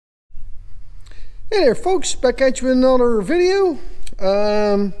Hey there folks, back at you with another video.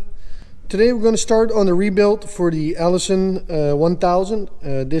 Today we're going to start on the rebuild for the Allison 1000.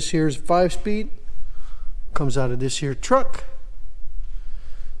 This here's 5-speed, comes out of this here truck.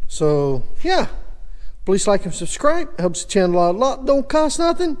 So yeah, please like and subscribe, helps the channel out a lot, don't cost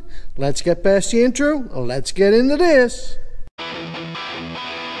nothing. Let's get past the intro, let's get into this.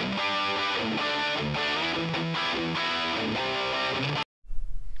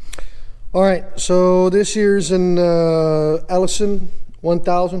 Alright, so this here's an Allison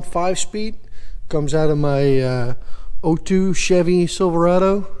 1000 5-speed. Comes out of my 02 Chevy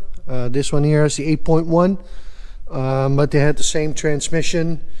Silverado. This one here has the 8.1, but they had the same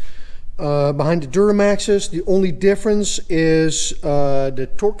transmission behind the Duramaxes. The only difference is the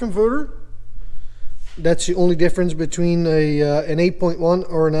torque converter. That's the only difference between an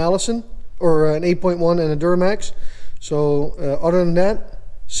 8.1 or an Allison, or an 8.1 and a Duramax. So other than that,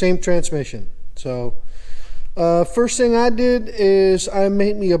 same transmission. So first thing I did is I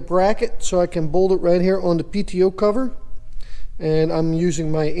made me a bracket so I can bolt it right here on the PTO cover, and I'm using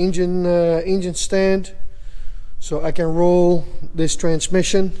my engine stand so I can roll this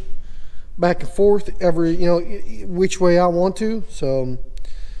transmission back and forth every, which way I want to. So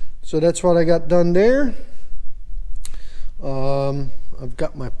that's what I got done there. I've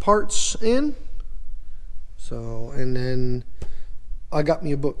got my parts in, so, and then I got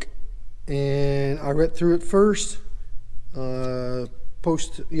me a book and I read through it first, put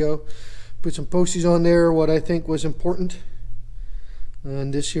some posties on there what I think was important,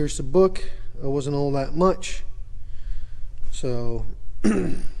 and this here's the book. It wasn't all that much, so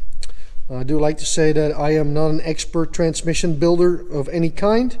I do like to say that I am not an expert transmission builder of any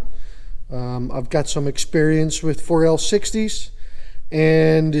kind. I've got some experience with 4L60s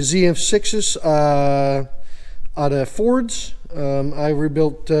and the ZF6s out of Fords. I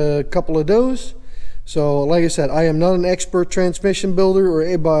rebuilt a couple of those. So like I said, I am not an expert transmission builder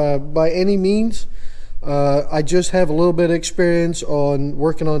or by any means. I just have a little bit of experience on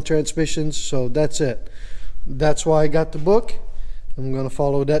working on transmissions, so that's it. That's why I got the book. I'm going to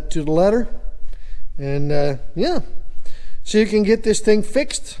follow that to the letter, and yeah, so you can get this thing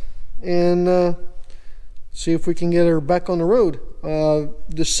fixed and see if we can get her back on the road.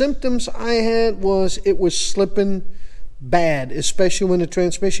 The symptoms I had was it was slipping bad, especially when the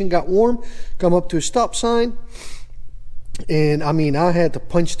transmission got warm. Come up to a stop sign, and I mean, I had to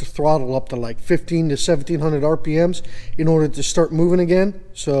punch the throttle up to like 15 to 1700 RPMs in order to start moving again.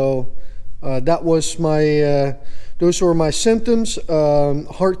 So that was my those were my symptoms.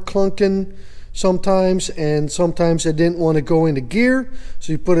 Heart clunking sometimes, and sometimes I didn't want to go into gear,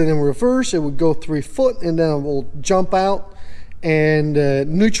 so you put it in reverse, it would go 3 foot and then it will jump out, and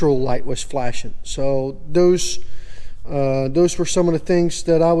neutral light was flashing. So those were some of the things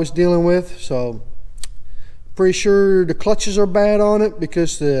that I was dealing with. So pretty sure the clutches are bad on it,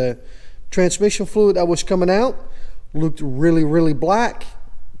 because the transmission fluid that was coming out looked really black.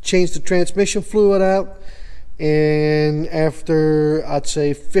 Changed the transmission fluid out, and after I'd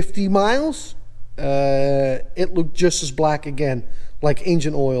say 50 miles it looked just as black again, like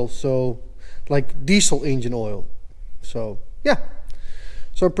engine oil, so like diesel engine oil. So yeah,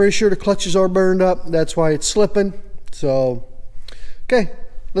 so I'm pretty sure the clutches are burned up, that's why it's slipping. So okay,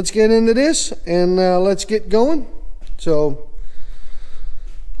 let's get into this and let's get going. So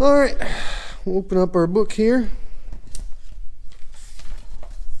all right, we'll open up our book here.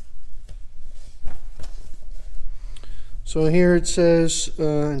 So here it says,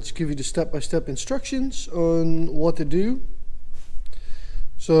 let's give you the step-by-step instructions on what to do.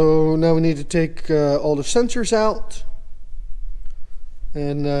 So now we need to take all the sensors out,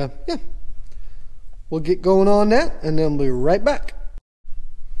 and yeah, we'll get going on that, and then we'll be right back.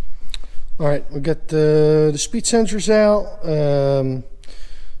 All right, we got the speed sensors out, the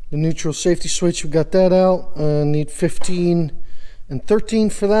neutral safety switch, we got that out. Need 15 and 13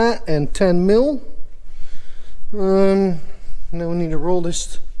 for that, and 10 mil. Now we need to roll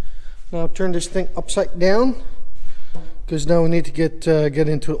this, now turn this thing upside down, because now we need to get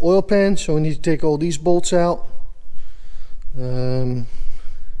into the oil pan, so we need to take all these bolts out. Yeah,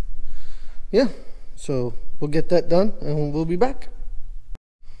 so we'll get that done and we'll be back.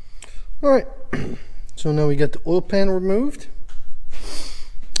 Alright, so now we got the oil pan removed,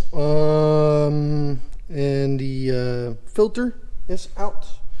 and the filter is out.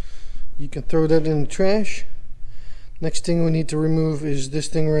 You can throw that in the trash. Next thing we need to remove is this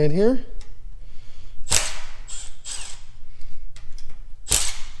thing right here.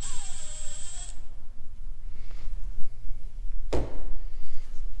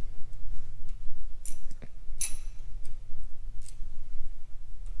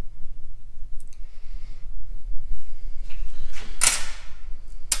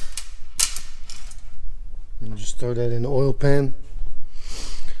 just throw that in the oil pan.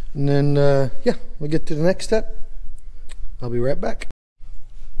 And then, yeah, we'll get to the next step. I'll be right back.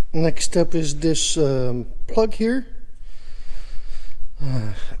 Next step is this plug here.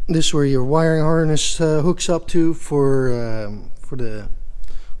 This is where your wiring harness hooks up to for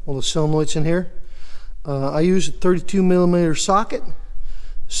all the solenoids in here. I use a 32mm socket.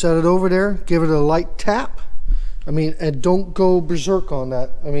 Set it over there. Give it a light tap. I mean, and don't go berserk on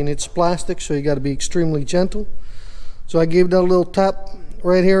that. I mean, it's plastic, so you got to be extremely gentle. So I gave that a little tap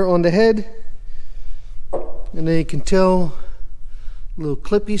right here on the head, and then you can tell little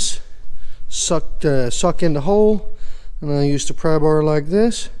clippies suck in the hole. And I use the pry bar like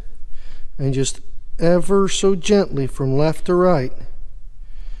this, and just ever so gently from left to right.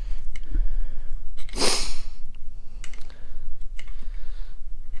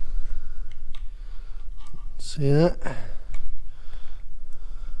 See that?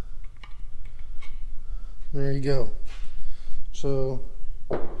 There you go. So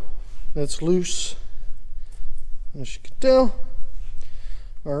that's loose, as you can tell.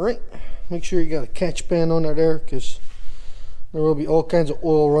 All right, make sure you got a catch band on there, because there will be all kinds of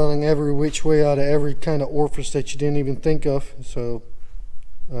oil running every which way out of every kind of orifice that you didn't even think of. So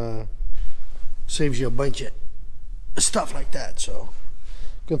saves you a bunch of stuff like that. So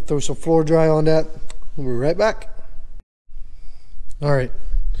I'm gonna throw some floor dry on that. We'll be right back. All right,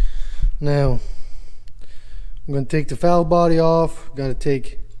 now I'm going to take the valve body off. Got to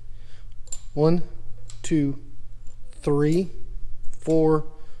take 1, 2, 3, 4,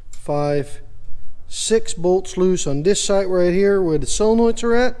 5, 6 bolts loose on this side right here where the solenoids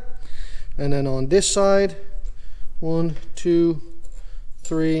are at, and then on this side 1, 2,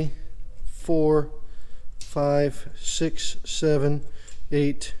 3, 4, 5, 6, 7,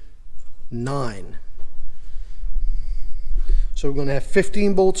 8, 9. So we're going to have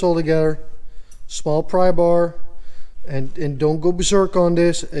 15 bolts all together. Small pry bar, and don't go berserk on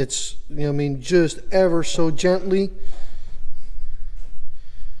this. It's, you know, I mean, just ever so gently.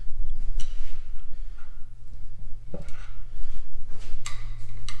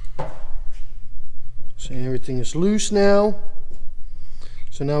 So everything is loose now.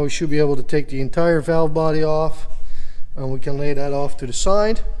 So now we should be able to take the entire valve body off, and we can lay that off to the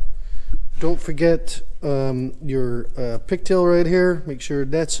side. Don't forget your pigtail right here. Make sure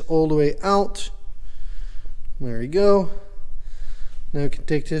that's all the way out. There you go. Now we can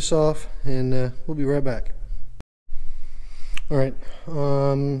take this off, and we'll be right back. All right,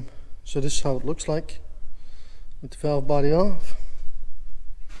 so this is how it looks like with the valve body off.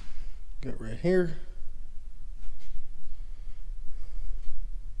 Got right here.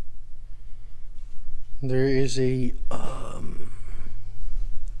 There is a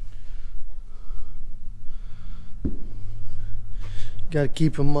got to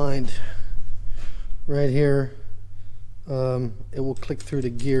keep in mind right here, it will click through the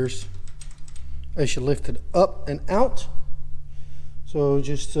gears as you lift it up and out. So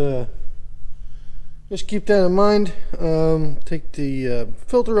just keep that in mind. Take the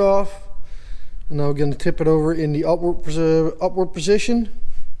filter off, and now we're going to tip it over in the upward position,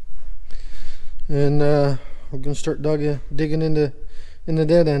 and we're going to start digging in the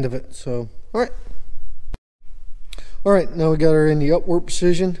dead end of it. So all right, now we got her in the upward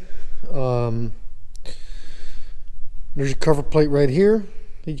position. There's a cover plate right here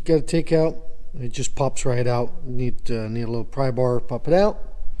that you got to take out. It just pops right out. You need a little pry bar to pop it out.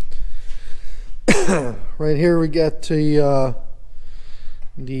 Right here we got the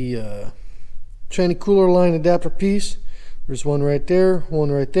tranny cooler line adapter piece. There's one right there,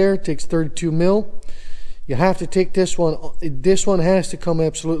 one right there. It takes 32 mil. You have to take this one. This one has to come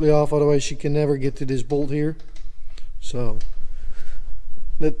absolutely off, otherwise you can never get to this bolt here. So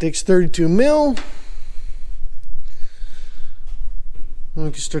that takes 32 mil. And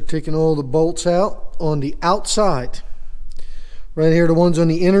we can start taking all the bolts out on the outside. Right here, the ones on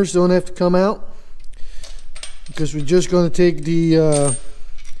the inners don't have to come out, because we're just going to take the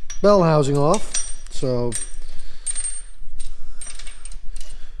bell housing off. So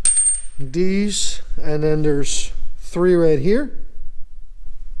these, and then there's 3 right here,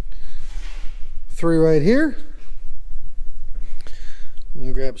 3 right here. You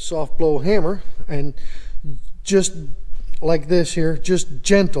can grab a soft blow hammer and just like this here, just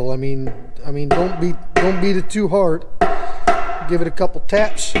gentle. I mean, don't beat it too hard. Give it a couple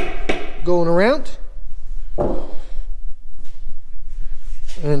taps going around,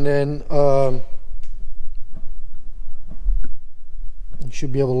 and then you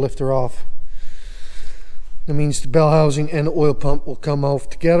should be able to lift her off. That means the bell housing and the oil pump will come off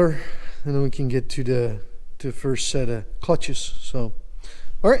together, and then we can get to the first set of clutches. So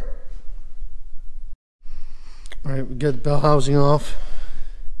all right. All right, we get the bell housing off.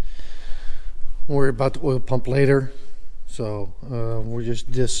 We'll worry about the oil pump later. So we're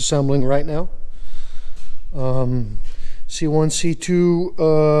just disassembling right now. C1,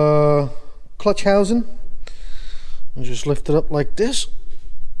 C2 clutch housing. I'll just lift it up like this.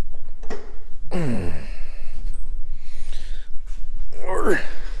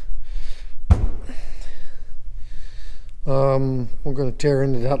 We're going to tear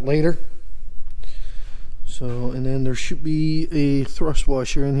into that later. So, and then there should be a thrust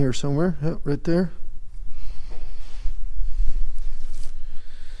washer in here somewhere. Yep, right there.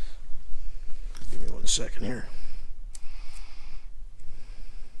 Give me 1 second here.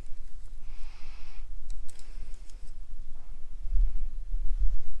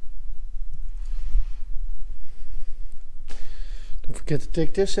 Don't forget to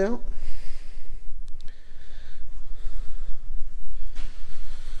take this out.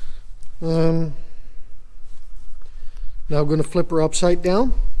 Now I'm going to flip her upside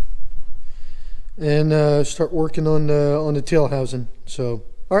down and start working on the tail housing. So,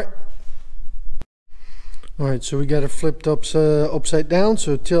 all right. So we got it flipped upside down.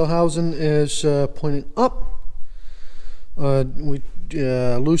 So tail housing is pointing up. We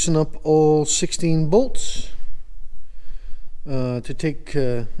loosen up all 16 bolts to take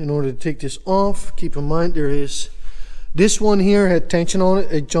in order to take this off. Keep in mind there is this one here had tension on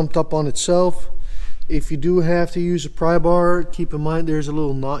it. It jumped up on itself. If you do have to use a pry bar, keep in mind there's a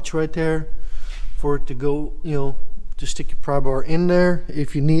little notch right there for it to go, you know, to stick your pry bar in there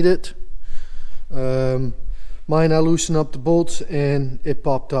if you need it. Mine, I loosened up the bolts and it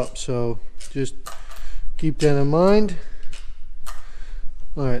popped up, so just keep that in mind.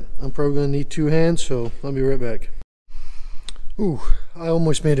 Alright, I'm probably going to need 2 hands, so I'll be right back. Ooh, I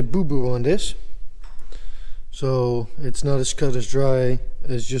almost made a boo-boo on this. So it's not as cut as dry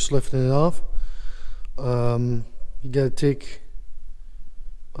as just lifting it off. You got to take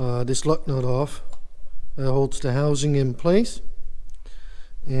this lug nut off that holds the housing in place,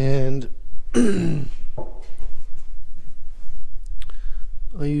 and I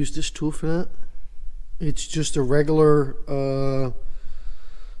use this tool for that. It's just a regular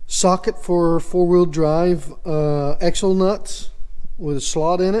socket for 4-wheel drive axle nuts with a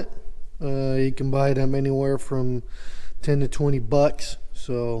slot in it. You can buy them anywhere from 10 to 20 bucks.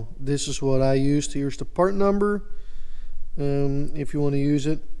 So this is what I used. Here's the part number if you want to use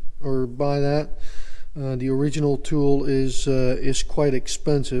it or buy that. The original tool is quite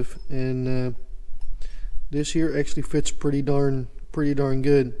expensive, and this here actually fits pretty darn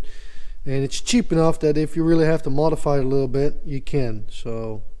good, and it's cheap enough that if you really have to modify it a little bit, you can.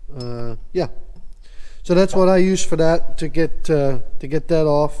 So yeah, so that's what I use for that, to get that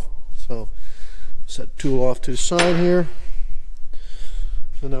off. So set the tool off to the side here.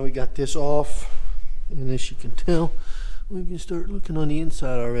 So now we got this off, and as you can tell, we can start looking on the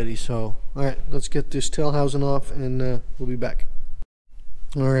inside already. So, all right, let's get this tail housing off, and we'll be back.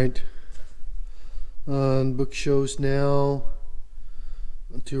 All right, the book shows now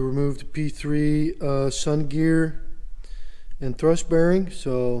to remove the P3 sun gear and thrust bearing.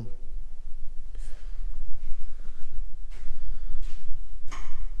 So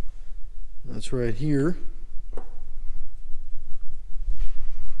that's right here.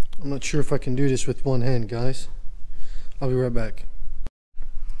 I'm not sure if I can do this with one hand, guys. I'll be right back.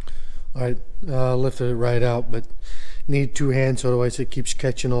 Alright, lifted it right out, but need 2 hands, otherwise it keeps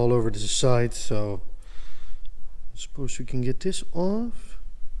catching all over the side. So I suppose we can get this off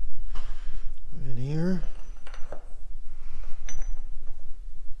right here.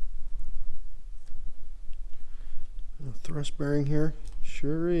 A thrust bearing here,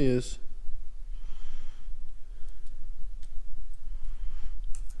 sure is.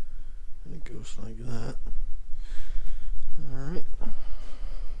 It goes like that. Alright.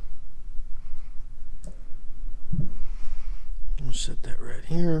 I'll set that right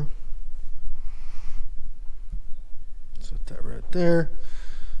here. Set that right there.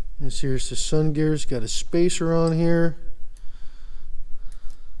 This here's the sun gear. It's got a spacer on here.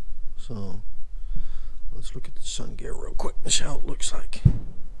 So let's look at the sun gear real quick and see how it looks like.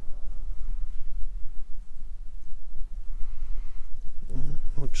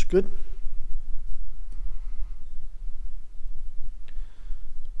 Looks good.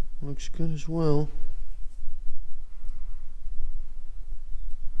 Looks good as well.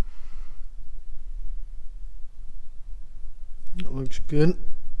 That looks good.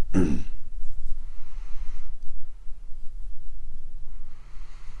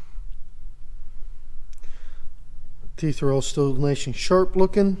 Teeth are all still nice and sharp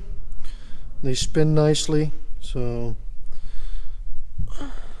looking. They spin nicely, so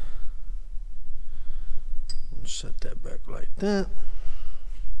set that back like that.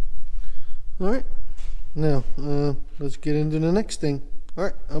 All right, now let's get into the next thing. All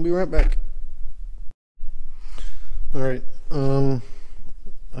right, I'll be right back. All right,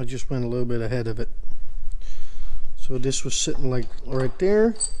 I just went a little bit ahead of it. So this was sitting like right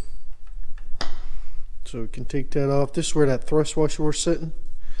there. So we can take that off. This is where that thrust washer was sitting.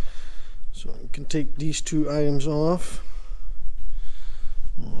 So we can take these two items off.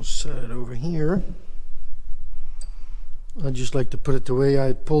 We'll set it over here. I just like to put it the way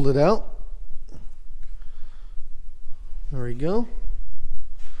I pulled it out. There we go.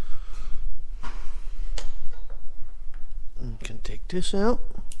 And can take this out.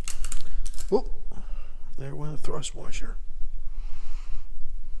 Oh, there went a thrust washer.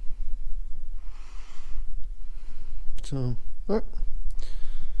 So, all right.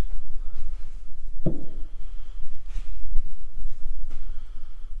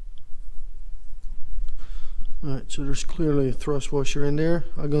 Alright, so there's clearly a thrust washer in there.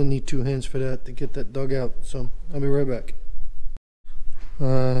 I'm going to need 2 hands for that to get that dug out. So I'll be right back.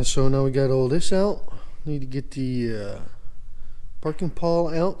 So now we got all this out. Need to get the parking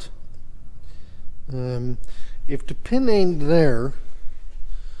pawl out. If the pin ain't there,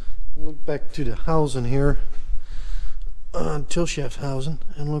 look back to the housing here. Tilt shaft housing,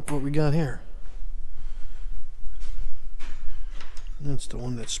 and look what we got here. That's the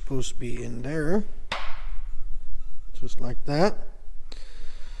one that's supposed to be in there. Just like that.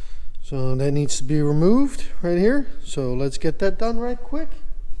 So that needs to be removed right here. So let's get that done right quick.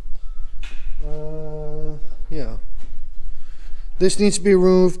 Yeah, this needs to be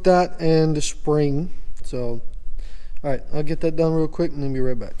removed, that and the spring. So alright, I'll get that done real quick and then be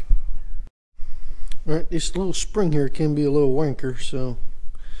right back. Alright, this little spring here can be a little wanker, so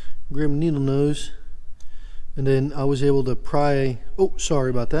grab a needle nose, and then I was able to pry, oh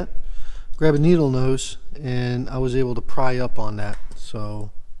sorry about that, grab a needle nose and I was able to pry up on that.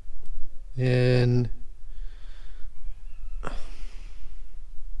 So, and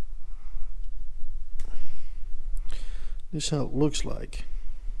this is how it looks like.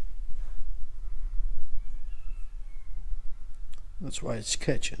 That's why it's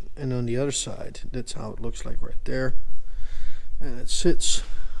catching. And on the other side, that's how it looks like right there. And it sits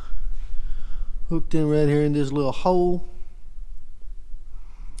hooked in right here in this little hole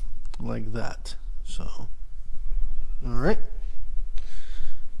like that. So all right,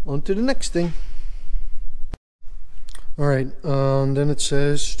 on to the next thing. All right, then it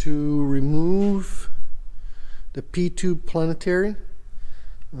says to remove the P2 planetary,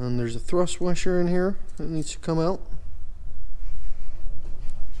 and there's a thrust washer in here that needs to come out.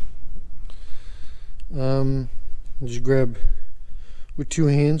 Just grab with 2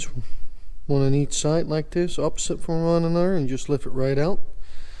 hands, one on each side like this, opposite from one another, and just lift it right out.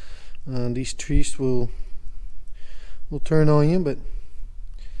 These teeth will turn on you, but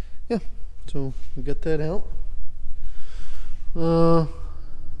yeah, so we got that out. Then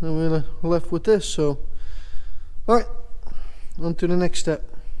we're left with this. So all right, on to the next step.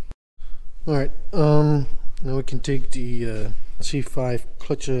 All right, now we can take the C5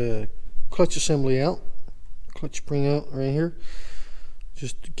 clutch assembly out, clutch spring out right here.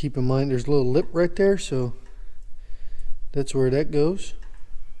 Just keep in mind there's a little lip right there, so that's where that goes.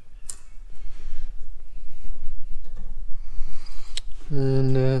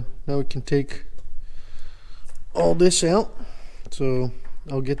 And now we can take all this out. So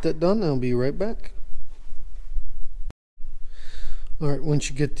I'll get that done. I'll be right back. All right, once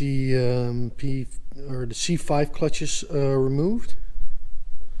you get the the C5 clutches removed,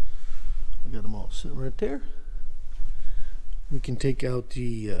 I got them all sitting right there. We can take out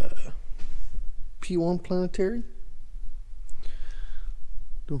the P1 planetary.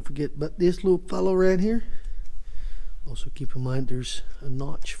 Don't forget about this little fellow right here. Also keep in mind there's a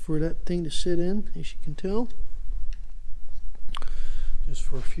notch for that thing to sit in, as you can tell, just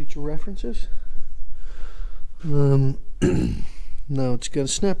for future references. Now it's got a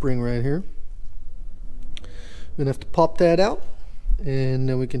snap ring right here. We're gonna have to pop that out, and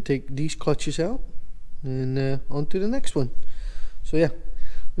then we can take these clutches out and on to the next one. So yeah,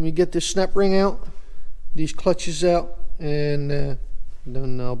 let me get this snap ring out, these clutches out, and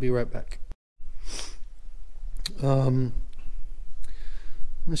then I'll be right back.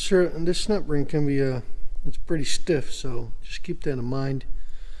 This snap ring can be it's pretty stiff, so just keep that in mind.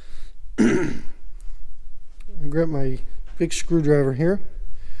 I grab my big screwdriver here,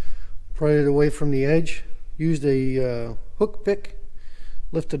 pry it away from the edge, used a hook pick,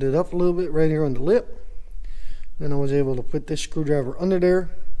 lifted it up a little bit right here on the lip. Then I was able to put this screwdriver under there,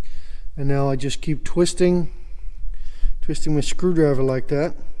 and now I just keep twisting my screwdriver like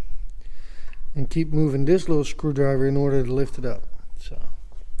that, and keep moving this little screwdriver in order to lift it up. So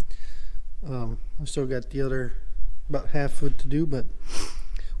I still got the other about half foot to do, but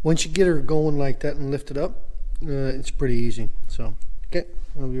once you get her going like that and lift it up, it's pretty easy. So okay,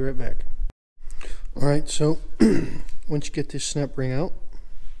 I'll be right back. All right, so once you get this snap ring out,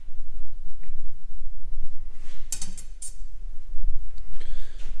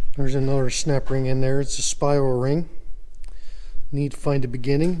 there's another snap ring in there. It's a spiral ring. Need to find the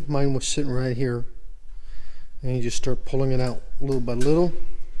beginning. Mine was sitting right here, and you just start pulling it out little by little.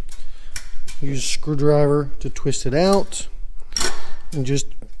 Use a screwdriver to twist it out, and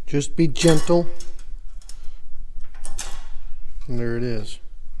just be gentle. And there it is.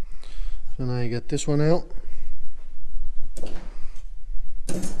 So now you got this one out. I'll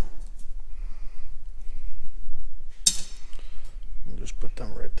just put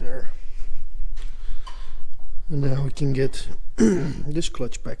them right there. And now we can get this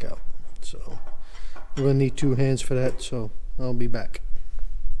clutch back out. So we're gonna need 2 hands for that, so I'll be back.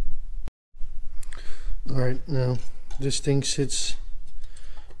 Alright, now this thing sits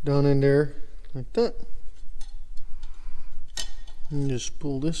down in there like that. And just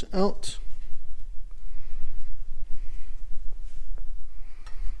pull this out.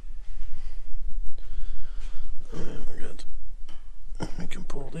 And we can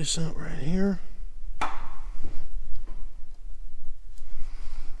pull this out right here.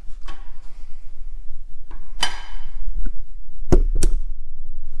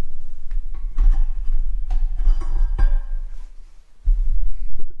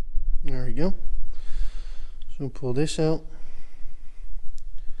 There we go. So pull this out,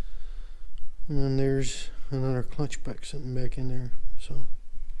 and then there's another clutch back sitting back in there. So,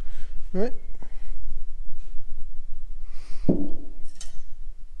 all right.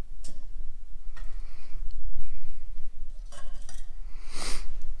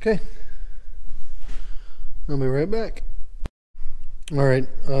 Okay. I'll be right back. All right.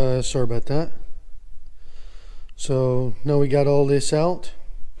 Sorry about that. So now we got all this out.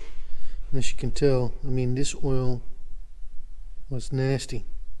 As you can tell, I mean, this oil was nasty.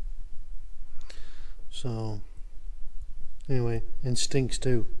 So anyway, and stinks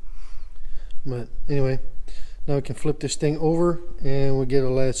too. But anyway, now we can flip this thing over and we'll get a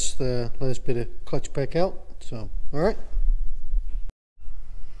last bit of clutch back out. So all right,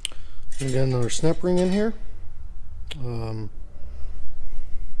 we got another snap ring in here.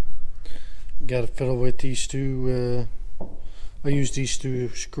 Got to fiddle with these two. I use these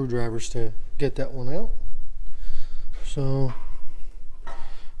 2 screwdrivers to get that one out. So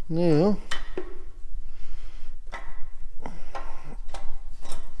now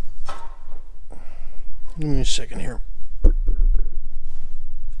give me a second here.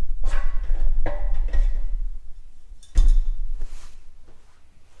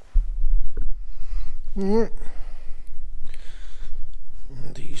 All right.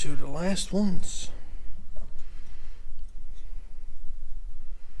 These are the last ones.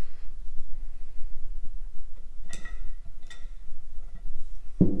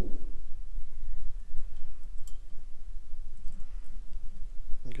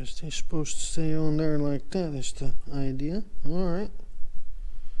 I guess they're supposed to stay on there like that is the idea. All right.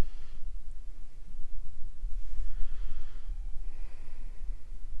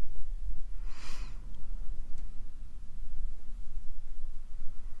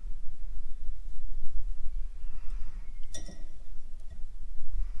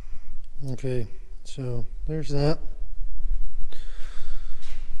 Okay, so there's that.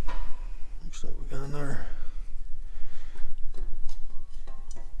 Looks like we got another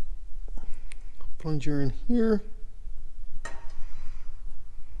plunger in here.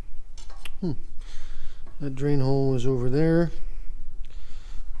 That drain hole is over there,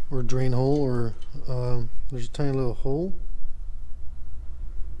 or drain hole, or there's a tiny little hole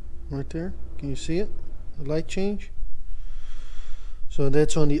right there. Can you see it? The light change. So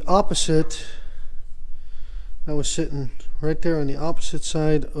that's on the opposite. That was sitting right there on the opposite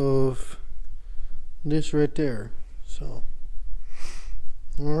side of this right there. So,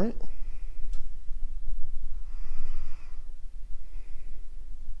 all right.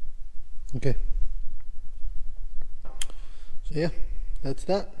 Okay. So yeah, that's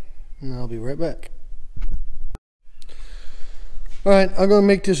that, and I'll be right back. Alright, I'm going to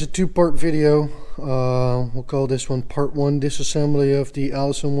make this a 2-part video. We'll call this one part 1, disassembly of the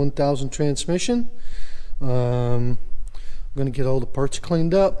Allison 1000 transmission. I'm going to get all the parts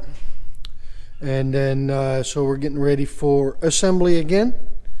cleaned up, and then so we're getting ready for assembly again.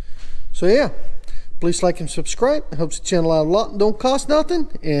 So yeah, please like and subscribe. It helps the channel out a lot and don't cost nothing.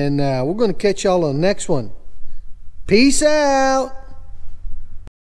 And we're going to catch y'all on the next one. Peace out.